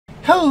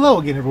Hello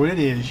again, everyone. It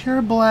is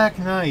your Black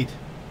Knight.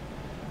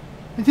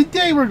 And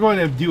today we're going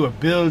to do a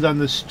build on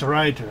the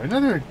Streiter.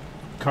 Another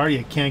car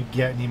you can't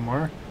get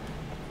anymore.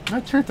 I'm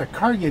not sure it's a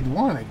car you'd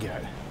want to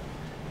get.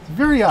 It's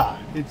very odd.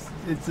 It's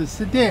a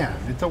sedan.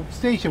 It's a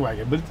station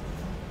wagon, but it's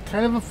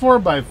kind of a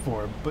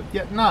 4x4, but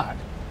yet not.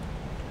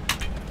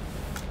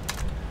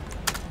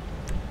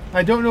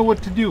 I don't know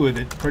what to do with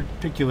it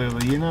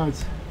particularly. You know,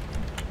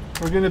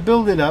 we're going to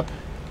build it up.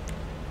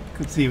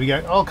 Let's see. We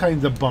got all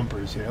kinds of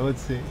bumpers here.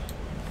 Let's see.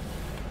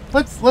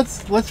 Let's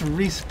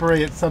respray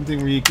it something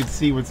where you can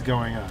see what's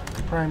going on.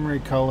 The primary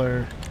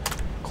color,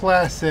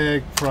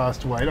 classic,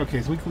 frost white.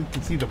 Okay, so we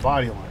can see the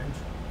body lines.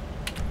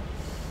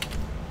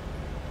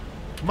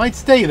 Might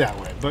stay that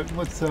way, but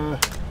let's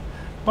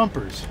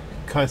bumpers,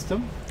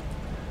 custom.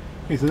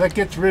 Okay, so that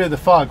gets rid of the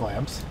fog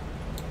lamps,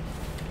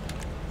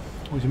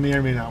 which may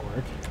or may not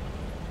work.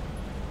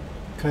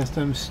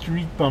 Custom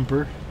street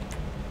bumper.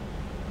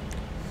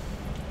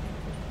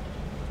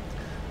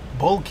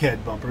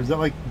 Bulkhead bumper. Is that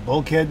like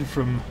Bulkhead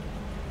from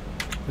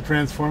the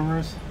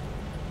Transformers?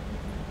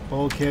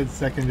 Bulkhead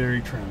secondary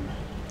trim.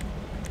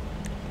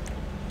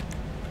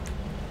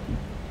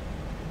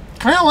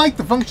 Kind of like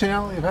the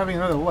functionality of having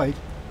another light.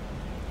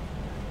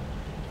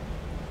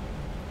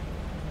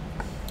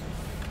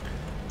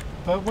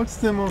 But what's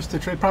the most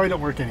attractive? Probably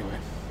don't work anyway.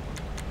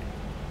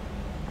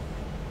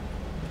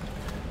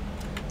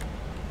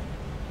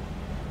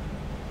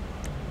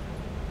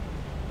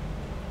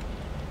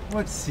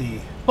 Let's see.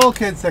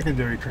 Bulkhead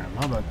secondary trim.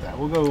 How about that?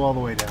 We'll go all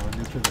the way down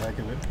just for the heck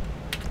of it.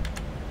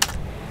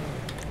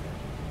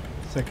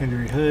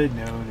 Secondary hood.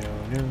 No.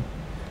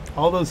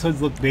 All those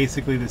hoods look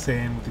basically the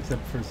same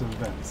except for some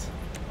vents.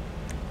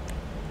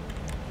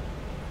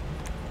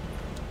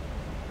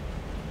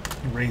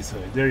 Race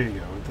hood. There you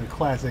go. With the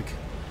classic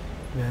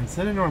vents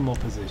in a normal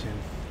position.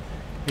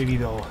 Maybe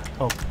they'll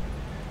help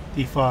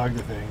defog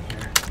the thing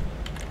here.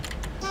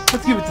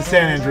 Let's give it the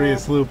San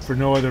Andreas loop for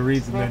no other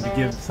reason than to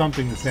give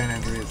something the San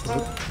Andreas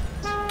loop.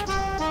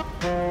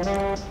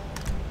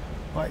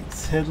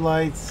 Lights,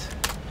 headlights.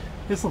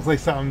 This looks like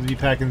something to be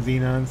packing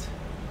xenons.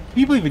 Do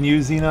people even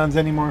use xenons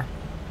anymore?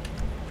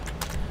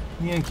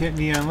 Neon kit,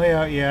 neon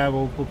layout. Yeah,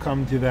 we'll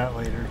come to that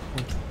later.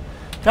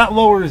 That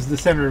lowers the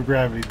center of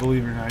gravity,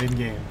 believe it or not, in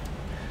game.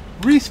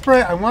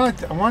 Respray. I want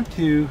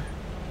to.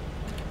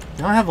 I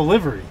don't have a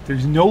livery.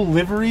 There's no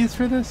liveries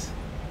for this.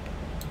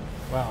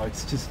 Wow,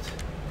 it's just.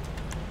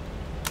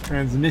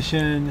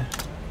 Transmission,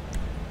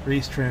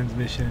 race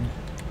transmission.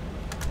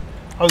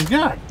 I was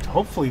gonna,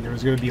 hopefully there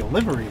was gonna be a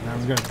livery and I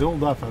was gonna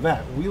build off of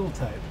that. Wheel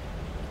type.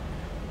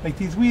 Like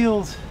these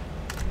wheels,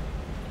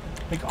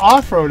 like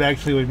off-road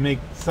actually would make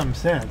some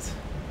sense.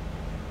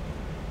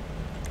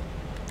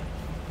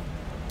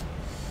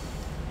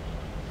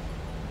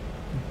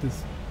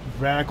 This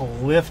radical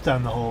lift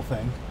on the whole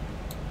thing.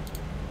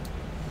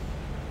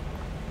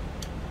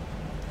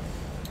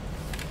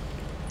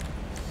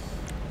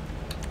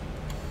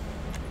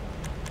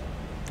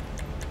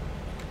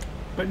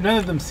 But none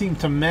of them seem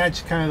to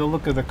match kind of the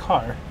look of the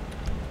car.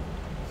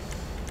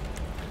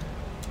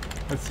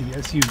 Let's see,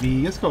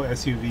 SUV. Let's go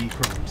SUV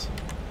chromes.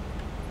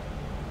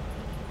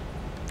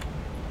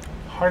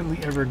 Hardly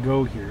ever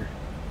go here.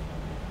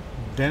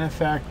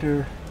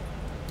 Benefactor.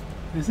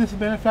 Is this a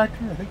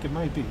benefactor? I think it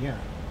might be, yeah.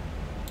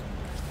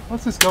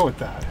 Let's just go with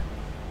that.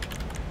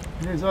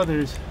 And there's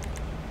others.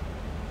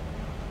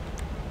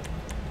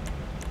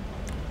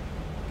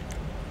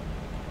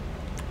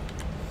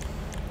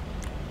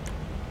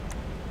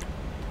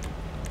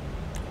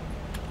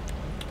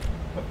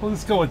 Well,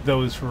 let's go with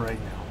those for right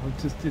now.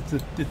 It's a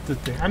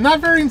thing. I'm not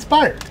very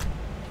inspired.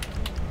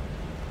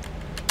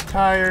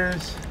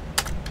 Tires.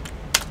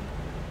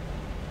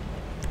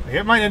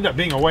 It might end up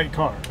being a white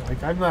car.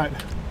 Like, I'm not.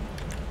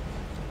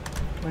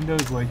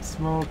 Windows, light,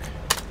 smoke.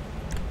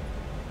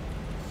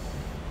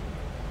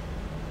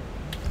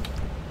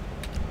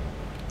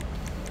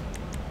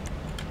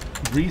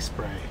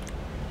 Respray.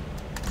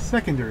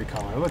 Secondary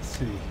color. Let's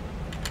see.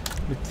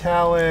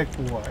 Metallic.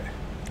 What?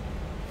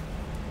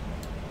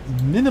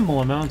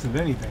 Minimal amounts of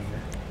anything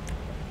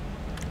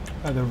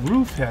here. The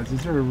roof has.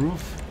 Is there a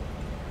roof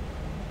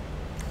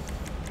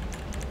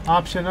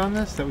option on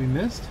this that we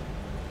missed?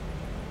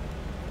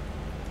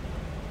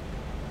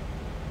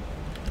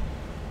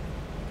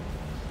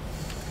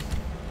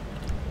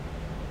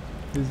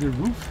 Is there a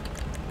roof?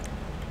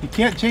 You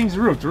can't change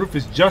the roof. The roof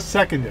is just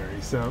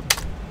secondary, so.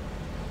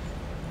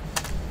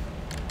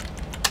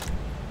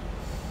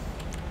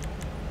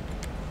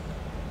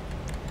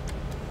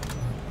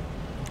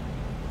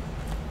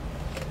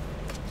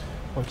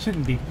 Well, it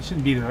shouldn't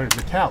be the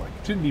metallic.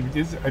 It shouldn't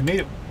be. I made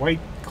it white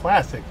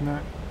classic,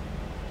 not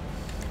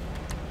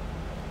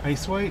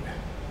ice white.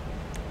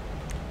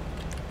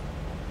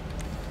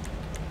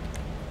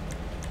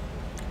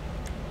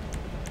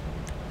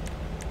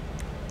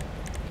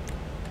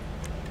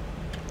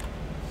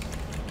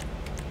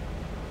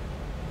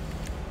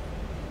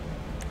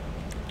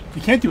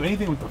 You can't do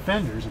anything with the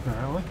fenders,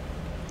 apparently.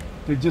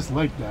 They're just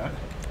like that.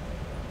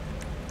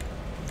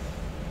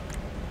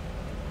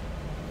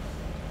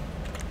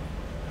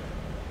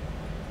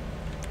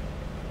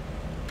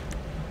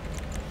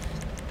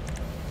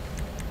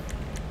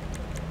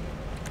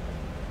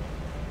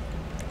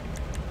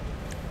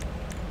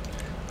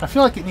 I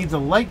feel like it needs a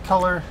light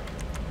color,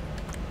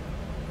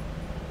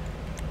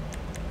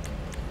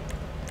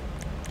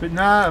 but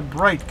not a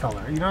bright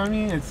color. You know what I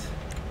mean? It's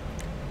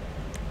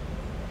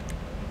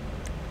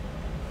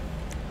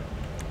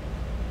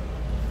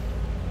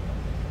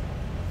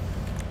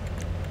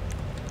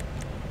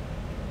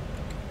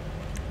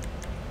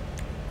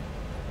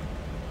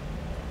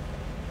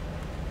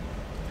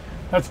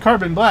that's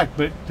carbon black,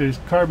 but there's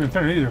carbon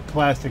fenders. These are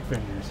plastic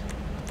fenders.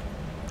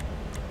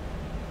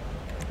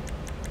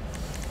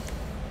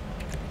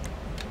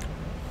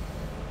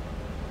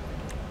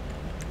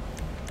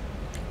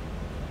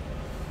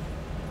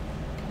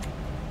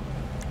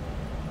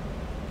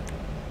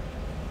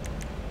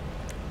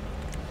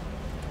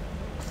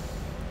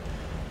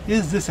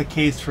 Is this a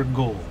case for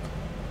gold?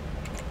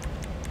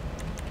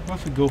 What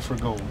if we go for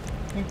gold?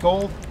 I think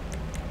gold.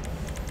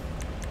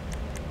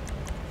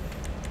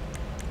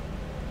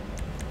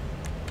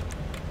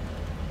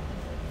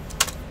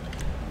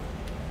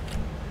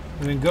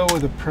 And then go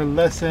with a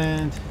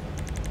pearlescent.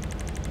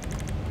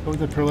 Go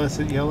with a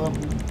pearlescent yellow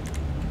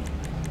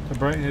to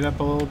brighten it up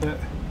a little bit.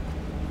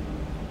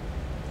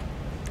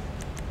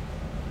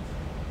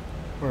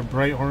 Or a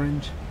bright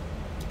orange.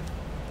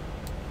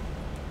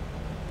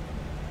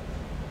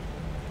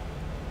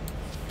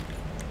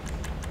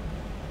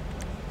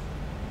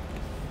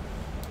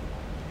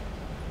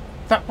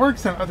 That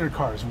works on other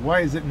cars.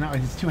 Why is it not?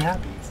 It's too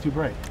happy. It's too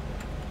bright.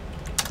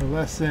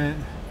 Pearlescent.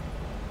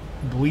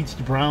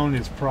 Bleached brown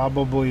is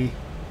probably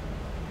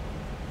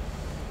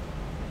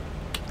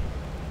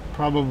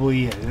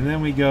it. And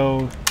then we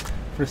go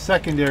for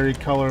secondary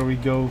color. We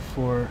go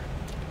for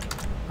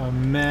a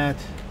matte.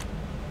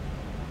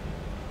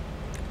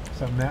 Is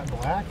that matte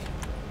black?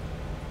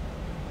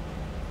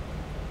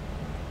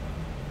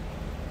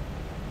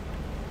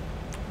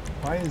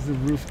 Why is the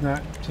roof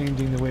not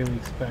changing the way we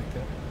expect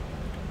it?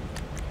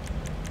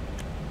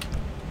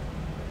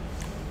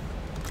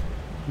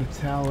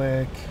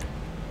 Metallic.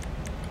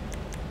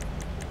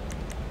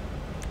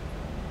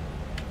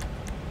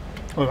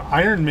 Oh, the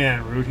Iron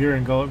Man route here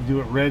and go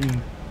do it red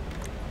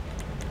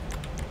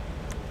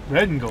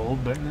and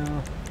gold, but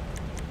no.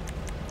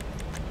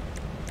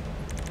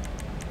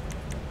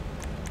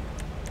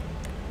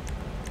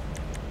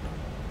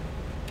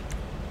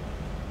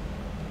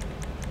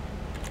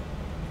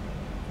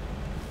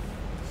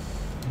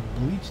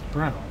 Bleached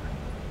brown.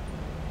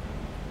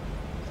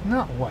 It's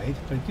not white,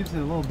 but it gives it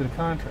a little bit of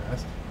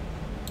contrast.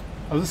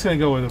 I was just going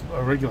to go with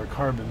a regular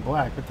carbon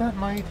black, but that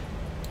might...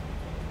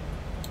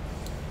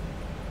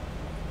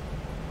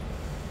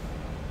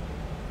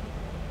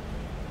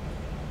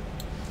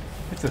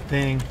 It's a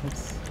thing.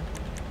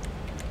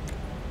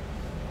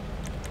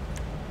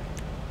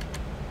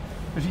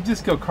 If you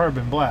just go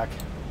carbon black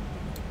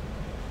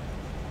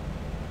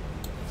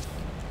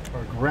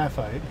or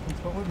graphite, that's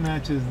what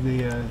matches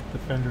the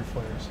fender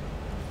flares.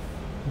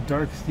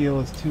 Dark steel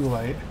is too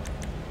light.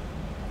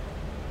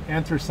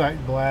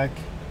 Anthracite black.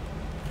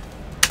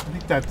 I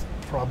think that's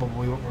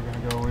probably what we're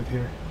going to go with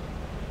here.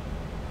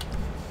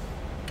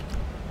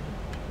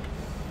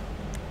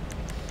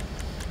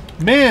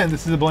 Man,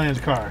 this is a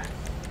bland car.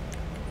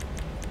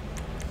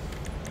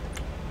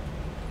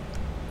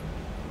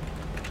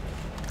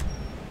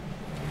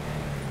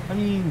 I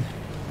mean,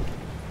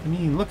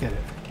 look at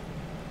it.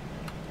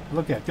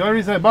 Look at it. The only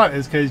reason I bought it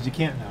is because you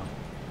can't now.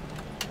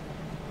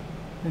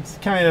 It's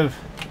kind of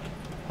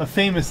a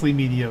famously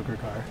mediocre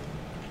car.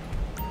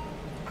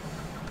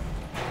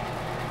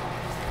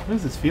 What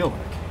does this feel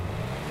like?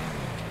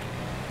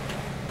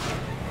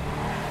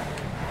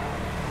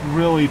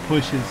 Really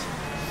pushes.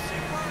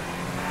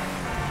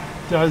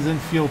 Doesn't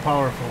feel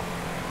powerful.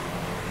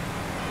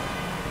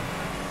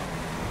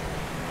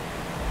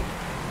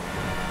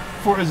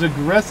 For as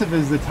aggressive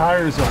as the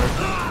tires are,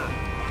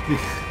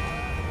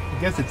 I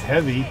guess it's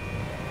heavy.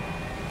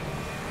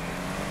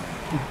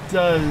 It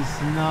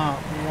does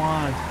not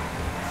want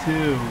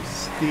to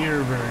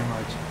steer very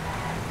much.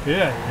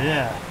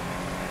 Yeah.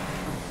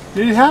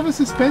 Did it have a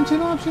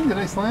suspension option? Did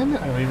I slam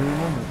it? I don't even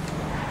remember.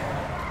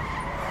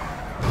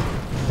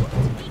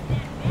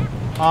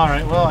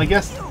 Alright, well, I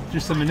guess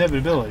there's some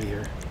inevitability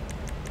here.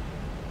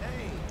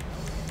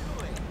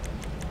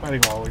 I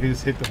think we can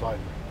just hit the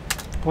button.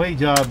 Play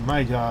job,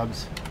 my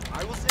jobs,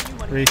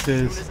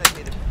 races.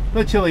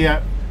 The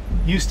Chiliad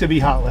used to be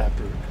hot lap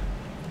route.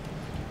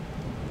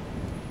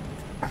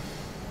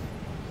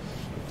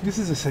 This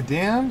is a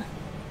sedan?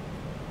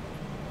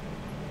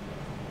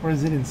 Or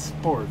is it in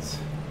sports?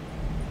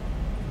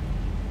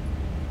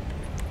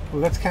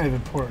 Well, that's kind of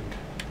important.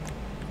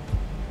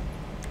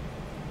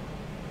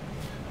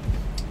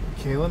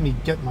 Okay, let me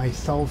get my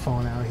cell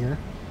phone out here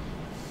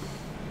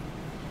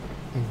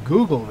and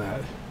Google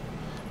that.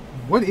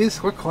 What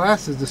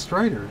class is the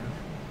Streiter in?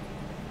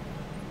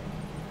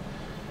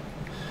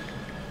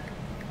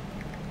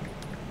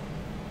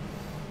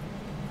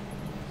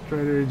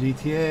 Streiter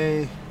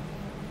GTA.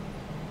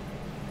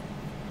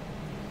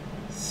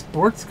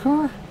 Sports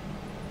car?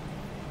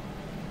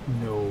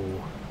 No.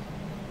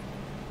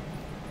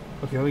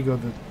 Okay, let me go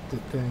to the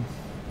thing.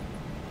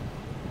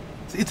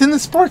 It's in the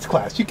sports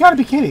class. You gotta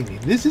be kidding me.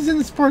 This is in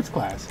the sports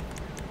class.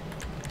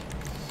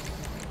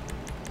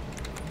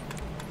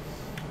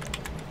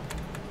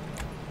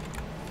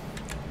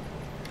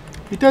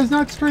 It does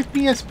not strike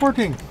me as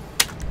sporting.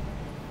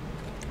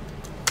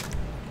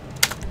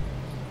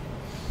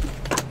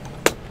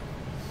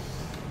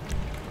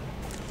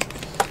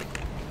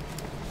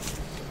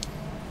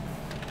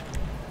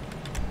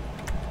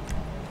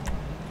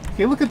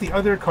 Okay, look at the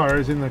other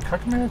cars in the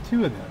Cucumber. I have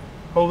two of them.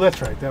 Oh,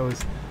 that's right. That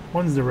was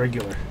one's the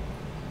regular.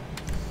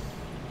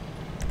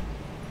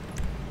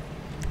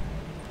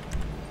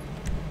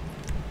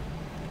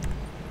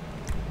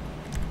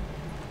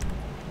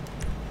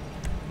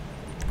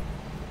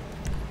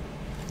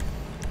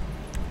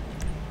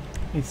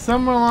 And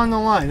somewhere along the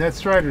line, that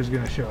Streiter's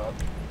going to show up.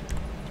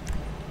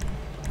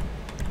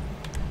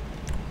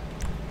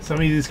 Some of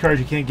these cars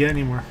you can't get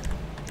anymore.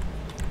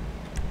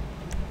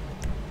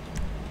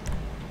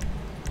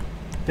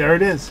 There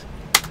it is.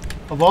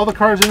 Of all the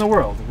cars in the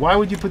world, why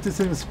would you put this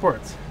in the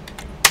sports?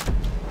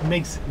 It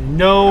makes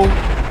no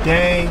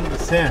dang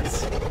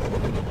sense.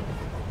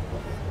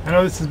 I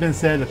know this has been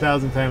said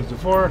 1,000 times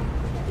before.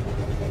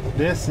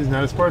 This is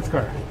not a sports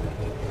car.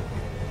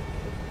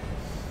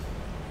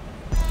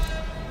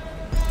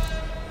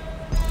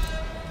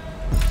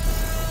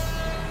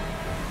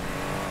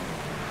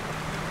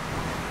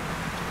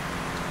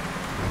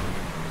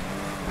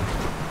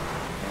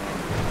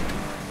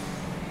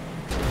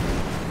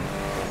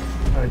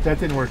 Alright, that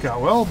didn't work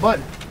out well, but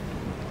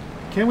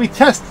can we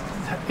test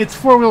its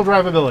four-wheel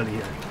drivability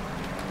here?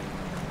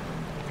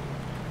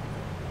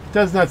 It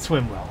does not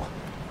swim well.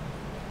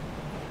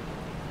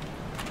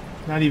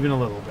 Not even a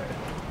little bit.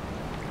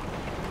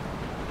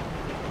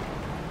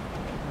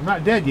 I'm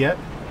not dead yet.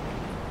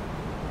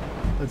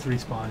 Let's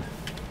respawn.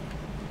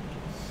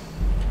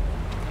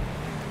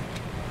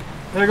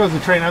 There goes the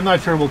train. I'm not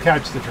sure we'll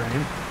catch the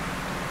train.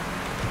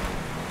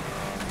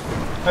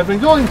 I've been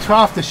going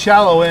off the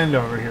shallow end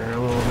over here a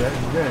little bit.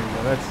 There you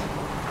go. That's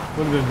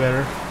would have been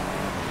better.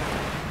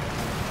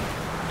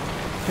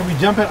 Can we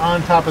jump it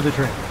on top of the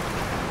train?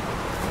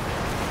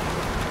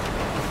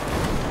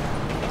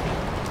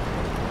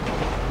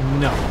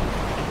 No.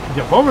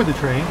 Jump over the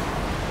train.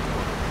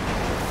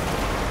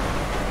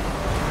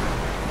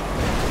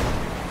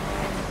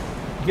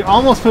 You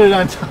almost put it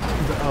on top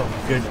of the... Oh,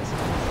 my goodness.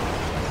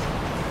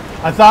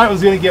 I thought it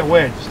was going to get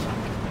wedged.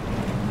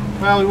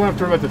 Well, we won't have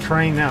to worry about the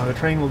train now. The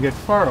train will get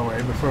far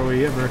away before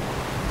we ever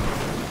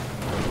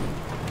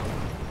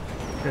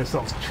get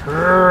ourselves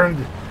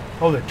turned.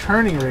 Oh, the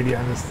turning radius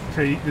on this...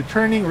 The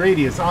turning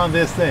radius on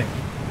this thing.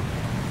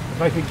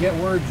 If I could get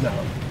words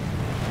out.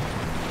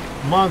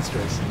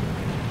 Monstrous.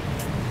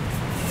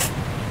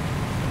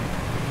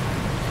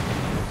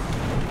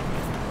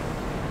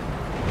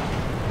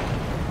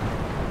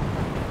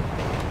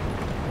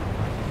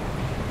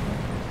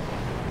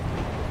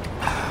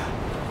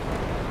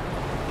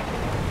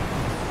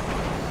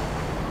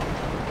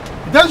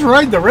 It does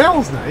ride the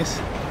rails nice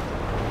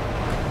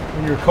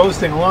when you're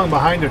coasting along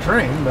behind a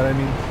train, but I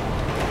mean...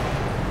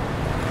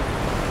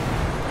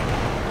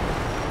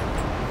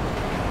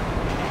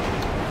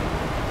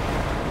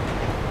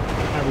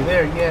 Are we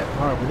there yet?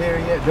 Are we there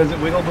yet? Does it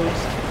wiggle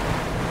boost?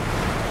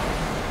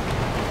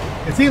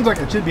 It seems like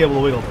it should be able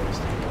to wiggle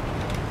boost.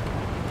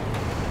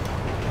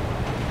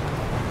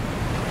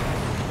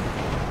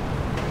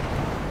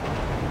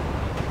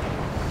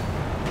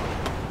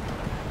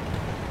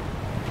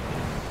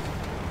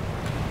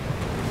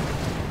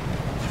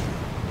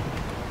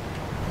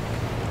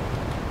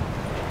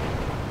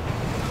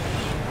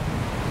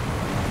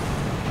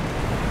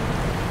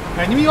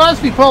 And you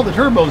asked me to pull all the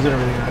turbos and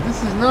everything out.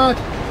 This is not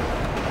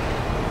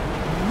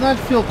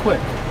feel quick.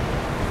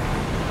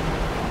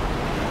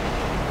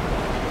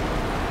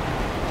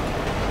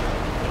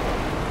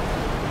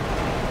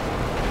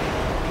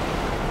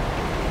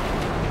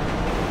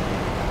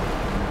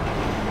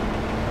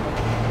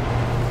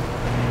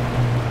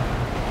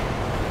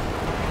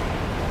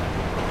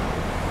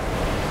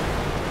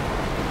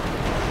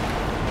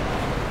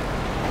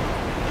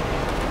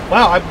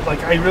 Wow,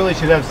 I really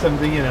should have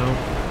something, you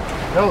know.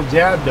 Oh,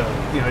 jab dog,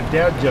 you know,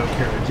 dad joke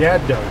here, a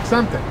jad dog,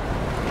 something.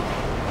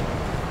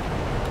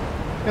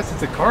 I guess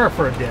it's a car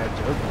for a dad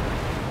joke.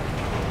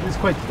 It's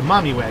quite the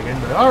mommy wagon,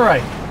 but all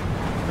right.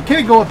 We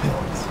can't go up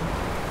hills,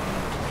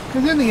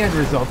 because in the end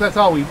result, that's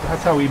how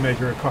we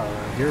measure a car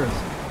around here.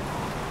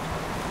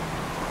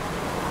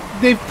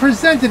 They've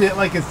presented it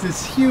like it's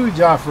this huge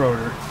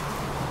off-roader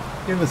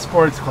in the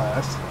sports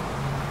class.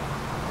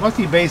 Must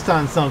be based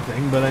on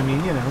something, but I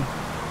mean, you know.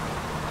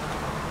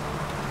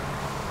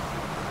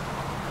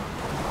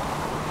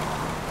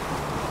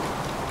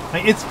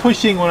 It's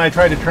pushing when I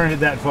try to turn it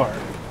that far.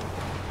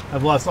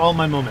 I've lost all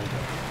my momentum.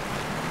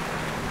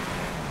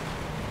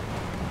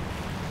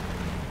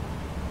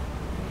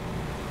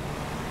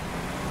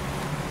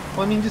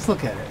 Well, I mean, just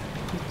look at it.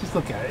 Just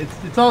look at it.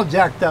 It's all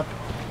jacked up.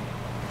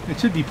 It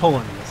should be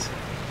pulling this.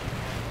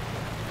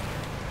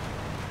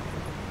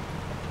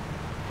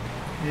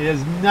 It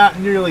has not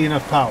nearly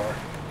enough power.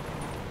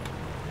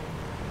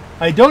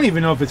 I don't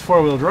even know if it's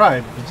four-wheel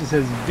drive. It just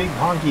has big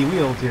honky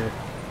wheels here.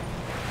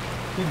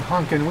 Big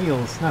honkin'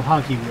 wheels. Not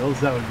honky wheels.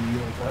 That would be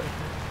like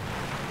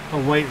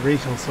a white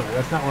racial slur.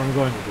 That's not where I'm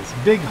going with this.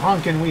 Big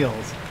honkin'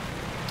 wheels.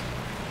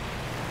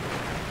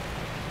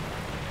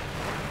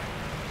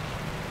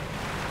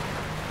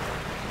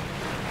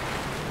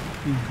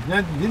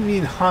 That didn't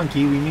mean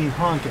honky, we mean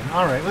honkin'.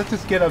 Alright, let's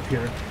just get up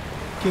here.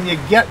 Can you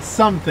get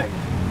something?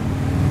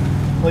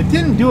 Well, it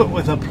didn't do it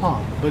with a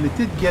plum, but it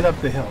did get up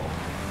the hill.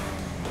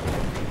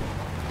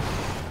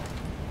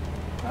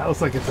 That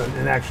looks like it's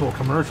an actual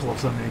commercial of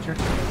some nature.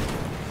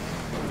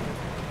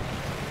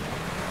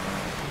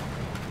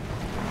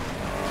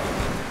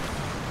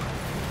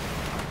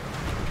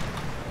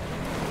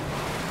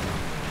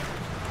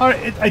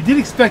 Alright, I did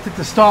expect it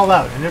to stall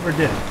out. It never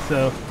did,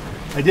 so...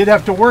 I did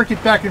have to work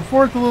it back and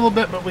forth a little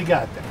bit, but we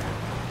got there.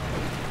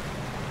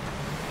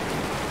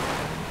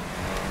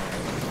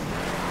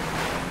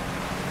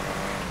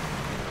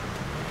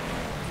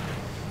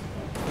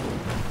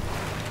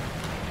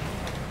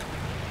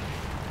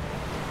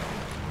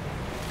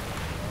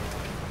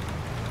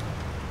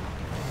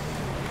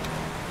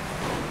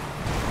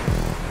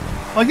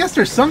 Well, I guess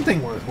there's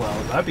something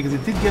worthwhile about it, because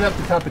it did get up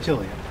the top of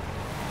Chiliad.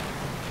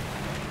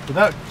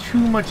 Without too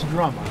much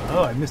drama.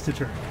 Oh, I missed a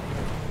turn.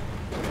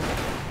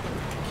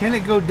 Can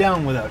it go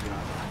down without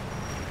drama?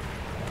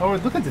 Oh,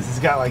 look at this. It's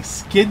got like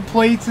skid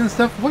plates and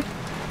stuff. What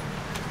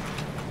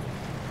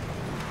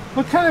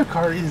kind of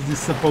car is this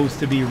supposed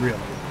to be, really?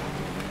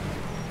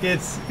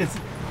 It's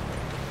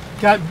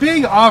got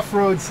big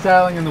off-road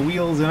styling in the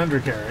wheels and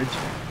undercarriage.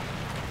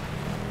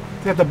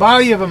 It's got the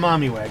body of a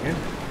mommy wagon.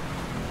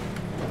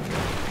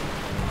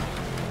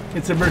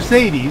 It's a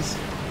Mercedes.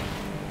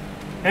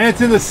 And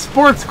it's in the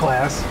sports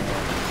class.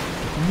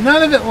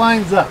 None of it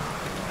lines up.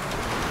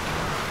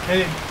 And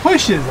it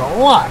pushes a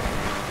lot.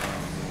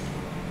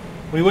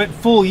 We went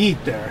full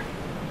yeet there.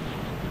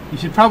 You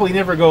should probably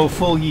never go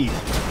full yeet.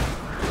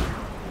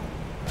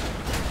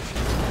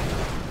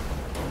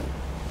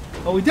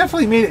 Well, we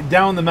definitely made it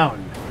down the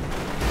mountain.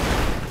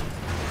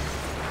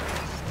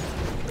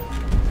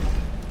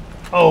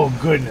 Oh,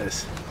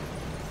 goodness.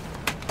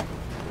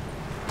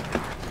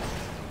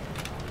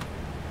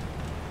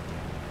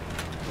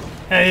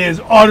 And it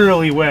is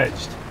utterly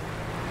wedged.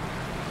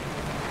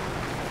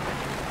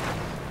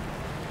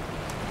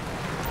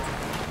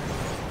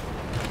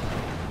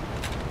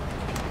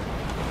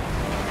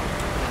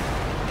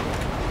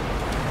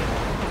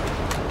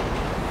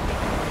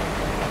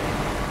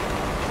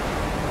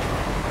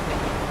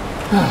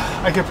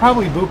 I could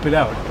probably boop it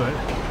out, but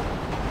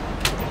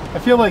I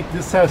feel like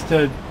this has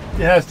to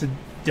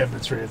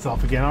demonstrate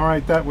itself again. All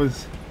right, that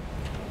was...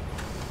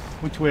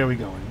 Which way are we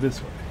going? This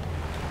way.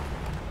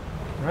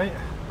 Right?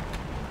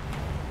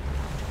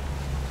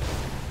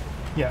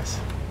 Yes.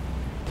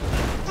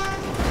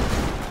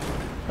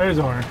 There's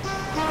a horn.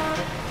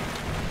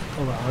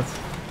 Hold on, let's...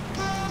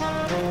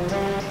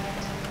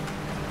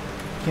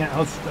 Can't...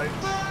 Let's...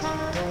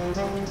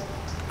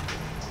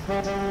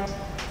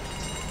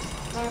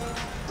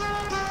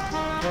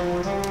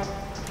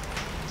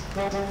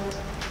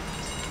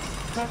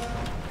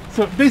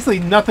 So basically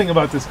nothing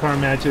about this car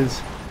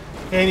matches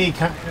any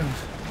kind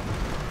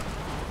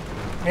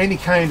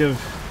of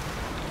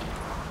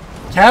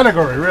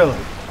category, really.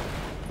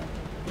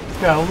 It's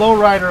got a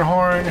lowrider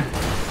horn.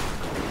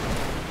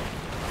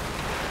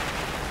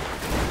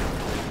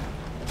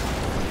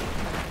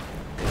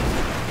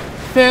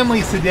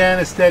 Family sedan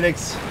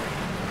aesthetics.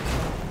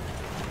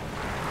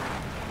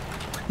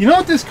 You know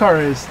what this car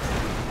is?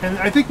 And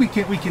I think we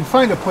can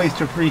find a place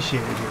to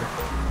appreciate it here.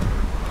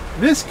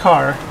 This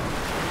car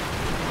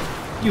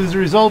is the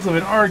result of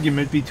an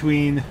argument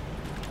between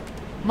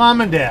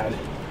Mom and Dad.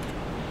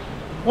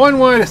 One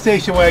wanted a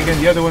station wagon,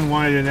 the other one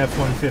wanted an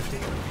F-150.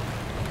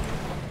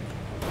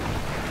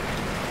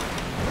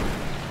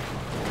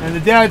 And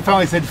the dad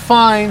finally said,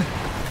 "Fine,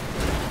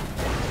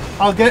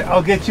 I'll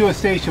get you a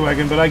station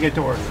wagon, but I get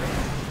to order it.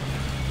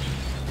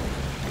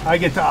 I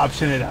get to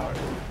option it out."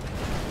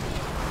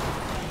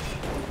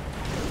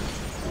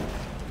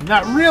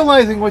 Not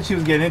realizing what she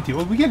was getting into.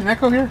 Will we get an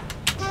echo here?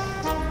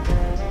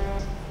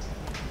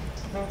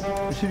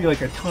 There should be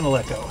like a tunnel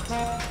echo.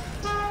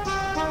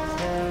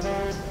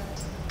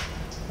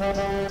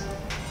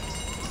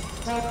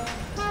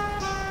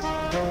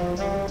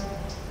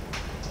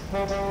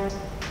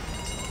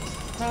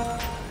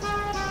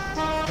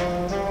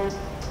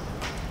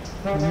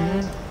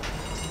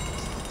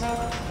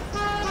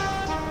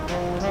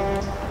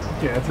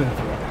 Okay, that's enough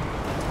of that.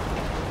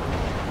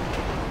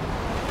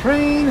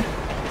 Train!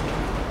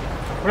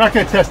 We're not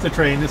going to test the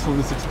train. This will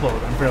just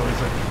explode, I'm fairly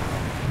certain.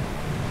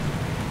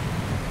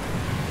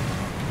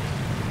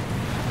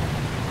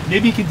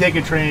 Maybe you can take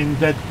a train.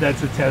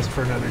 That's a test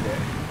for another day.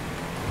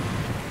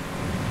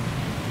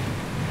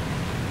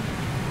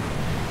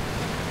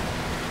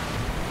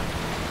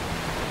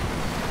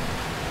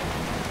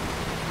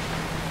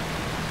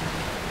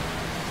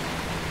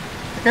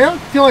 I don't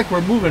feel like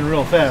we're moving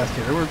real fast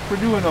here. We're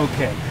doing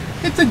okay.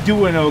 It's a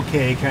doing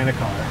okay kind of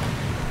car.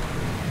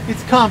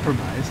 It's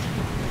compromised.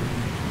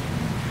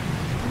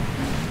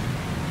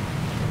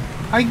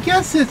 I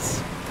guess it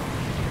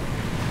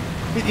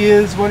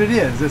is what it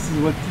is. This is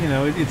what, you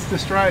know, it's the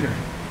Streiter.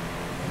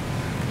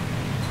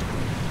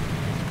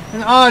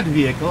 An odd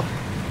vehicle.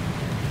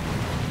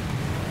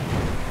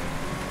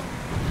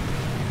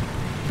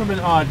 From an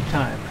odd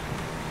time.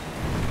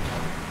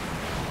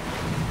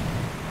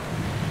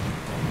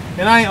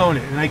 And I own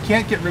it, and I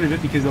can't get rid of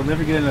it because I'll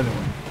never get another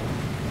one.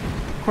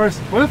 Of course,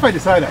 what if I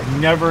decide I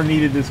never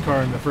needed this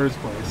car in the first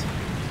place?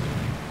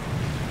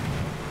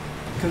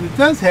 Because it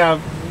does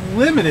have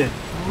limited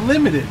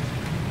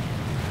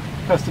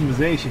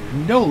customization,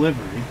 no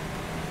livery.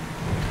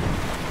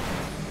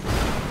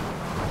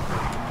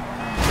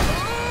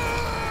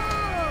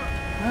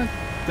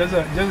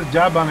 That does a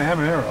job on a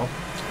Habanero.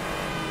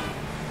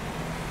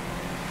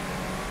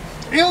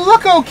 It'll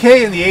look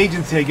okay in the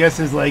agency, I guess,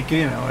 as like,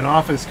 you know, an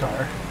office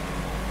car.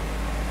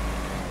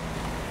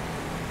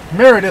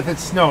 Meredith,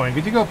 it's snowing.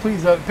 Could you go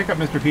please pick up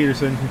Mr.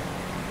 Peterson?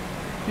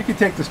 You can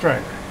take the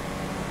Streiter.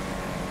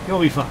 You'll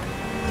be fine.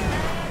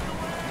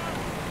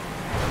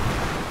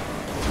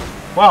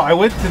 Wow, I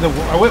went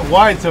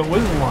wide so it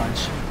wouldn't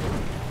launch.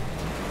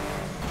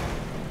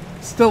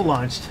 Still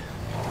launched.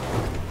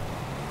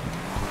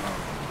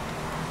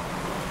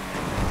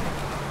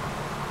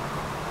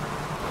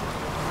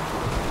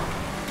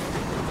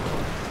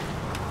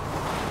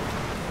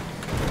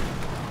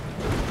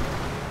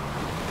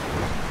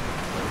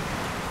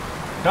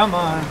 Come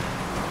on.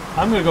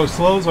 I'm going to go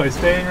slow so I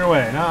stay in your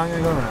way. No, I'm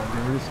going to go around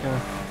here. We're just going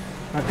to...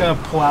 not going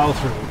to plow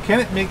through. Can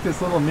it make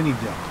this little mini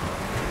jump?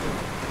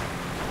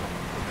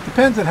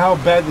 Depends on how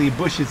badly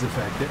bushes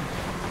affect it.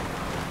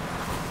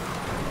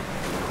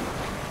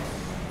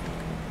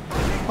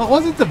 Well, it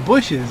wasn't the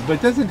bushes, but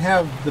it doesn't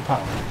have the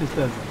power. It just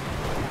doesn't.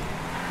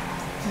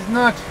 It's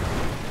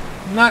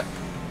not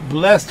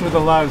blessed with a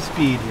lot of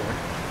speed here.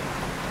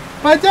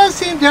 But it does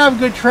seem to have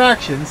good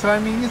traction, so I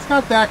mean, it's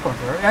got that going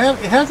for it.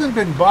 It hasn't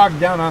been bogged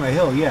down on a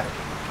hill yet.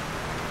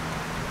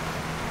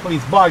 Well,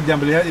 it's bogged down,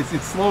 but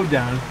it's slowed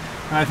down.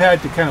 And I've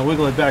had to kind of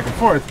wiggle it back and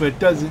forth, but it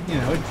doesn't, you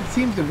know, it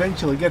seems to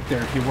eventually get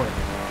there if you work.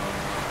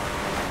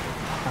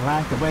 I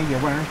like the way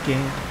you're working.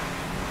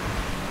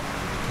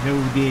 No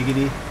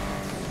diggity.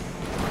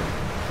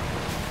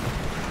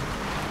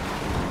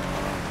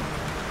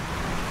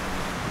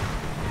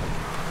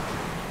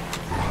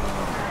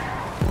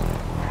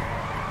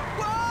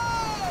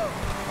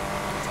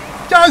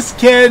 Just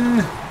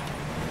kidding!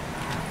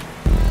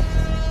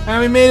 And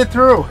we made it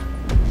through.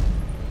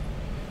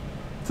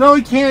 So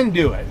we can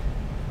do it.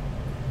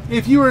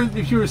 If you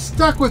were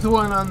stuck with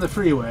one on the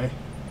freeway,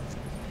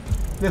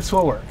 this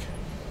will work.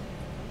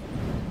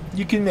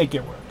 You can make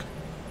it work.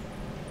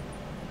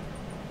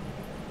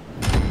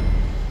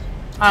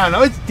 I don't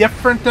know, it's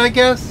different, I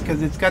guess,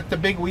 because it's got the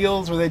big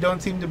wheels where they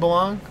don't seem to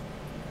belong.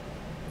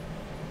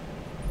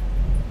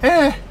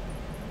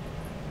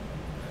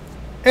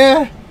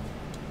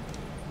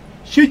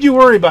 Should you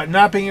worry about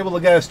not being able to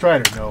get a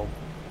Streiter? No.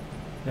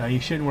 No, you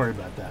shouldn't worry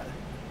about that.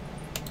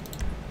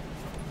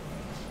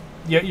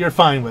 You're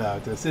fine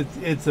without this.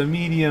 It's a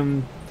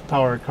medium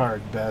power car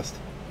at best.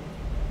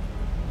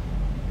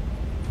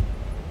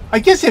 I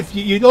guess if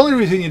the only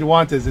reason you'd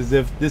want this is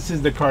if this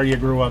is the car you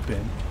grew up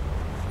in.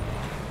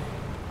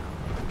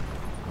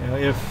 You know,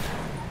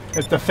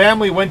 if the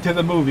family went to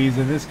the movies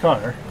in this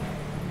car.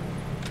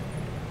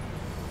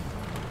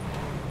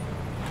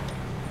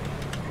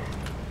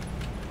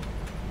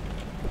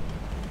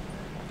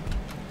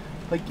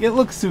 Like, it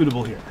looks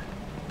suitable here.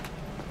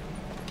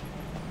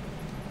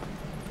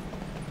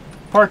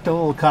 Parked a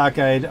little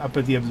cockeyed up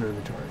at the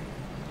observatory.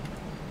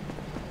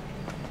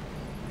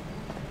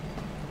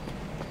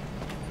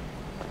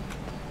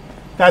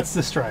 That's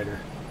the Streiter.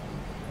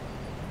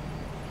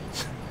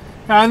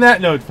 On that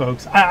note,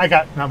 folks, I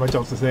got not much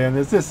else to say on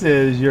this. This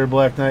is your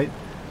Black Knight.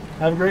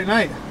 Have a great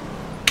night.